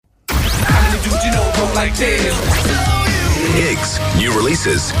go like this. Gigs, new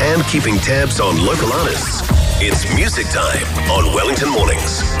releases, and keeping tabs on local artists. It's Music Time on Wellington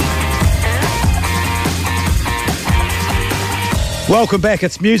Mornings. Welcome back.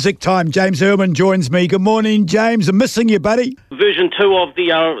 It's Music Time. James Irwin joins me. Good morning, James. I'm missing you, buddy. Version 2 of the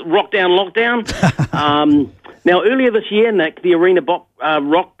Rockdown Lockdown. Now, earlier this year, Nick, the arena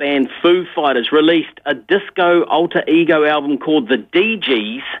rock band Foo Fighters released a disco alter ego album called The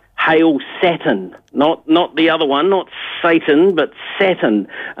DGs, Hail Saturn. Not the other one, not Satan, but Saturn.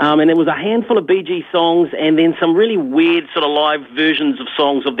 And it was a handful of Bee Gees songs and then some really weird sort of live versions of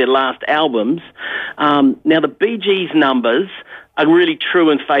songs of their last albums. Now, the Bee Gees numbers are really true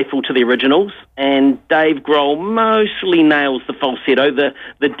and faithful to the originals, and Dave Grohl mostly nails the falsetto. The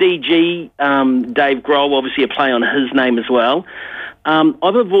DG, Dave Grohl, obviously a play on his name as well.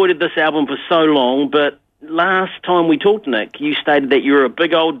 I've avoided this album for so long, but last time we talked, Nick, you stated that you're a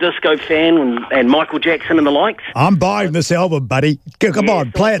big old disco fan and Michael Jackson and the likes. I'm buying this album, buddy. Come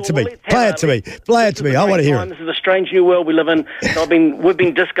on, play it to me. Play it to me. Play it to me. I want to hear it. This is a strange new world we live in. So we've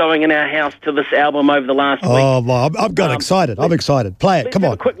been discoing in our house to this album over the last week. Oh, well, I've got excited. I'm excited. Play it. Come on.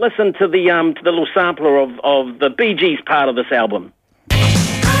 Have a quick listen to the little sampler of the Bee Gees part of this album.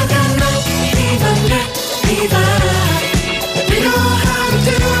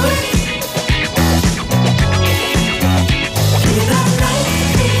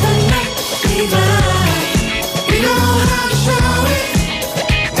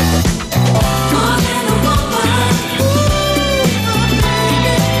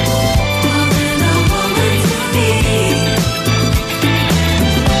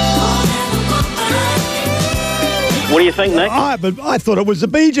 What do you think, Nick? I thought it was the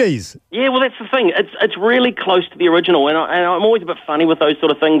Bee Gees. Yeah, well, that's the thing. It's really close to the original, and I'm always a bit funny with those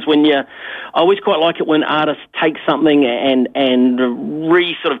sort of things. I always quite like it when artists take something and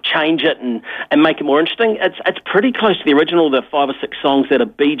sort of change it and make it more interesting. It's pretty close to the original. The 5 or 6 songs that are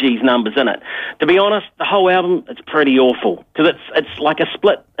Bee Gees numbers in it. To be honest, the whole album it's pretty awful because it's like a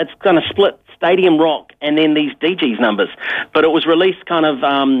split. It's kind of split stadium rock and then these DGs numbers. But it was released kind of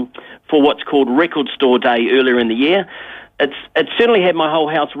for what's called Record Store Day earlier in the year. It certainly had my whole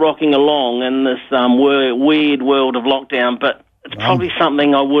house rocking along in this weird world of lockdown, but it's probably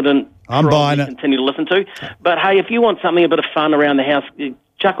something I wouldn't continue to listen to. But hey, if you want something a bit of fun around the house,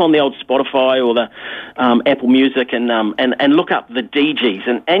 chuck on the old Spotify or the Apple Music and look up the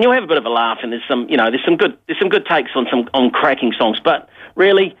DGs and you'll have a bit of a laugh. And there's some good takes on cracking songs, but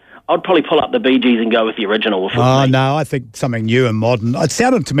really, I'd probably pull up the Bee Gees and go with the original. Oh, no, I think something new and modern. It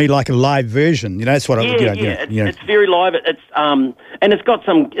sounded to me like a live version. That's what It's very live. And it's got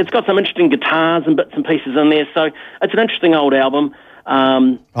some interesting guitars and bits and pieces in there. So it's an interesting old album.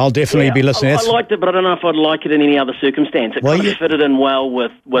 I'll definitely be listening. I liked it, but I don't know if I'd like it in any other circumstance. It kind of fitted in well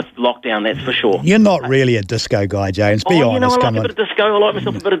with lockdown, that's for sure. You're not really a disco guy, James. Be honest. I like a bit of disco. I like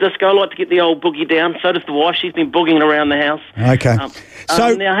myself a bit of disco. I like to get the old boogie down. So does the wife. She's been boogieing around the house. Okay.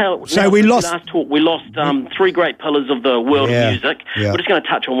 We lost 3 great pillars of the world of music. Yeah. We're just going to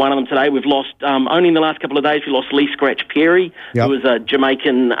touch on one of them today. We've lost, only in the last couple of days, we lost Lee Scratch Perry, who was a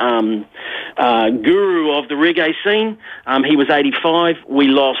Jamaican guru of the reggae scene. He was 85. We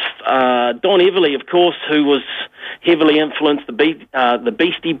lost Don Everly, of course, who was heavily influenced the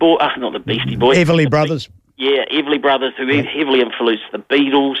Beastie Boys, not the Beastie Boys. Everly Brothers. Yeah, Everly Brothers, who heavily influenced the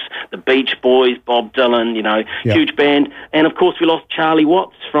Beatles, the Beach Boys, Bob Dylan, huge band. And, of course, we lost Charlie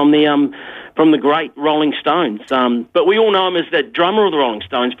Watts from the great Rolling Stones. But we all know him as the drummer of the Rolling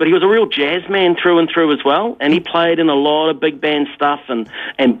Stones, but he was a real jazz man through and through as well, and he played in a lot of big band stuff and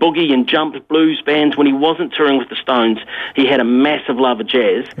boogie and jump blues bands when he wasn't touring with the Stones. He had a massive love of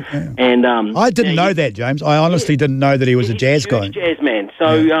jazz. Okay. And I didn't know that, James. I honestly didn't know that he was a jazz guy. Jazz man.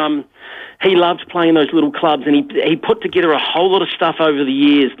 So he loved playing those little clubs, and he put together a whole lot of stuff over the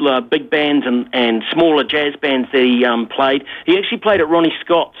years, big bands and smaller jazz bands that he played. He actually played at Ronnie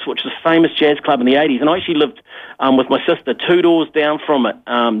Scott's, which was a famous jazz club in the 80s, and I actually lived with my sister 2 doors down from it,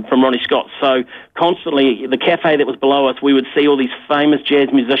 from Ronnie Scott's. So constantly, the cafe that was below us, we would see all these famous jazz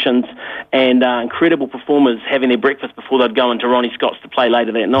musicians and incredible performers having their breakfast before they'd go into Ronnie Scott's to play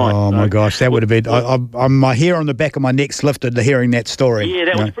later that night. Oh, my gosh, that would have been... my hair on the back of my neck's lifted hearing that story. Yeah,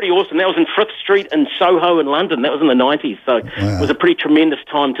 that was pretty awesome. That was in Frith Street in Soho in London. That was in the 90s, so It was a pretty tremendous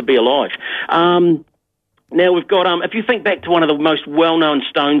time to be alive. Now we've got, if you think back to one of the most well-known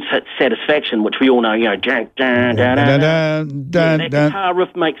Stones hits, Satisfaction, which we all know, Jack, that guitar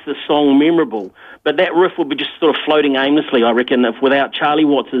riff makes the song memorable. But that riff would be just sort of floating aimlessly, I reckon, if without Charlie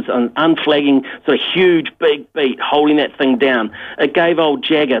Watts' unflagging, sort of huge, big beat holding that thing down. It gave old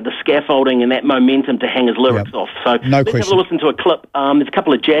Jagger the scaffolding and that momentum to hang his lyrics off. So let's have a listen to a clip. There's a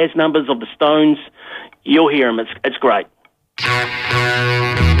couple of jazz numbers of the Stones. You'll hear them. It's great.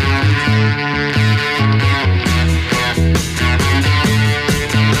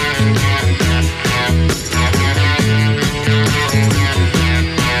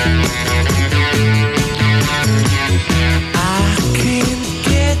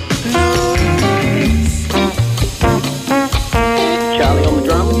 Charlie on the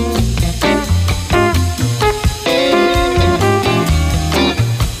drums.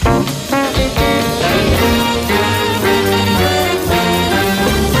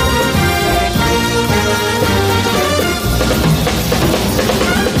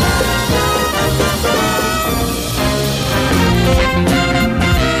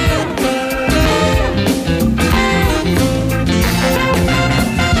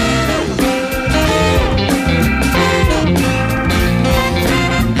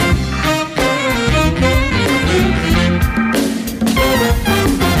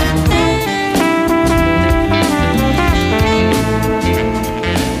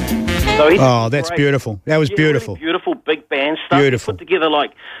 Oh, that's beautiful. That was beautiful. Really beautiful, big band stuff. Beautiful.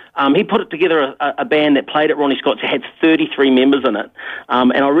 He put together a band that played at Ronnie Scott's. It had 33 members in it.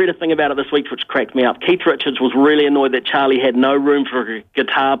 And I read a thing about it this week which cracked me up. Keith Richards was really annoyed that Charlie had no room for a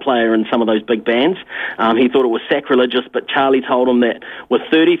guitar player in some of those big bands. He thought it was sacrilegious, but Charlie told him that with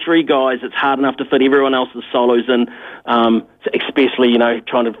 33 guys, it's hard enough to fit everyone else's solos in, especially,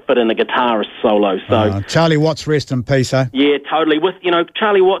 trying to fit in a guitarist solo. So Charlie Watts, rest in peace, eh? Yeah, totally. With,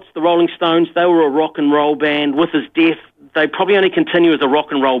 Charlie Watts, the Rolling Stones, they were a rock and roll band. With his death, they probably only continue as a rock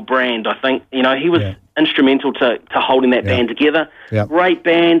and roll brand, I think. He was instrumental to holding that band together. Yep. Great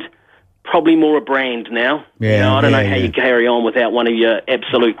band, probably more a brand now. I don't know how you carry on without one of your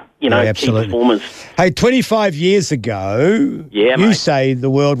absolute, key performers. Hey, 25 years ago, you say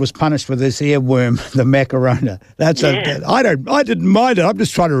the world was punished with this earworm, the Macarona. I didn't mind it. I'm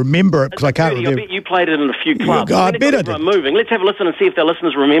just trying to remember it because I can't remember. I bet you played it in a few clubs. I bet I did. Moving. Let's have a listen and see if the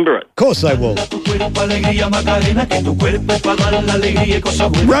listeners remember it. Of course they will.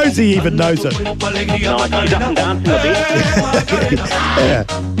 Rosie even knows it. Nice. She's up and dancing a bit.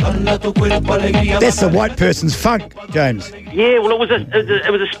 That's the white person's funk, James. Yeah, well, it was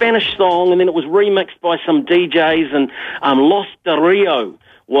a Spanish song, and then it was remixed by some DJs, and Los de Rio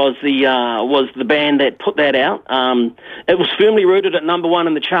was the band that put that out. It was firmly rooted at number one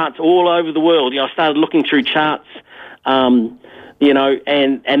in the charts all over the world. I started looking through charts, and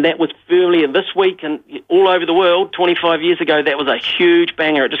that was firmly this week and all over the world. 25 years ago, that was a huge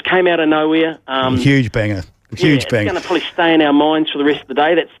banger. It just came out of nowhere. Huge banger. Huge bang. It's going to probably stay in our minds for the rest of the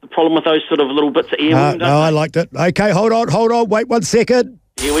day. That's the problem with those sort of little bits of earworm. No, I liked it. Okay, hold on. Wait 1 second.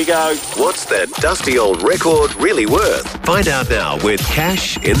 Here we go. What's that dusty old record really worth? Find out now with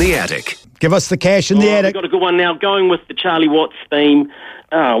Cash in the Attic. Give us the cash in the attic. We've got a good one now. Going with the Charlie Watts theme.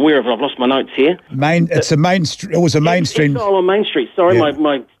 Where have I lost my notes here? It was a mainstream. Exile on Main Street. Sorry,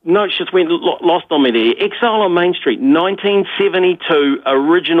 my notes just went lost on me there. Exile on Main Street, 1972,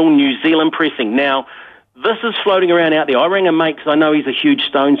 original New Zealand pressing. Now, this is floating around out there. I rang a mate because I know he's a huge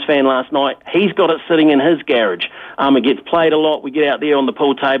Stones fan last night. He's got it sitting in his garage. It gets played a lot. We get out there on the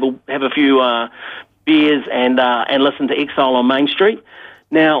pool table, have a few beers and listen to Exile on Main Street.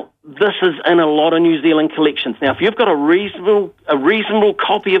 Now, this is in a lot of New Zealand collections. Now, if you've got a reasonable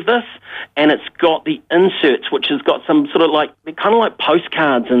copy of this, and it's got the inserts, which has got some sort of kind of like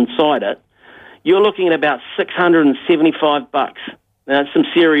postcards inside it, you're looking at about $675. Now, that's some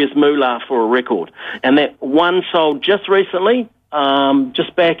serious moolah for a record. And that one sold just recently,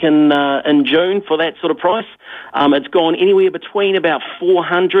 just back in June for that sort of price. It's gone anywhere between about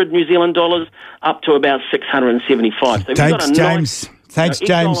 400 New Zealand dollars up to about 675. So Thanks, James. Thanks,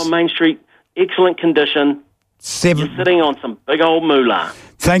 James. On Main Street, excellent condition. You're sitting on some big old moolah.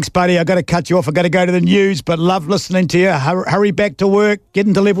 Thanks, buddy. I've got to cut you off. I've got to go to the news, but love listening to you. Hurry back to work. Get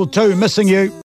into level 2. Missing you.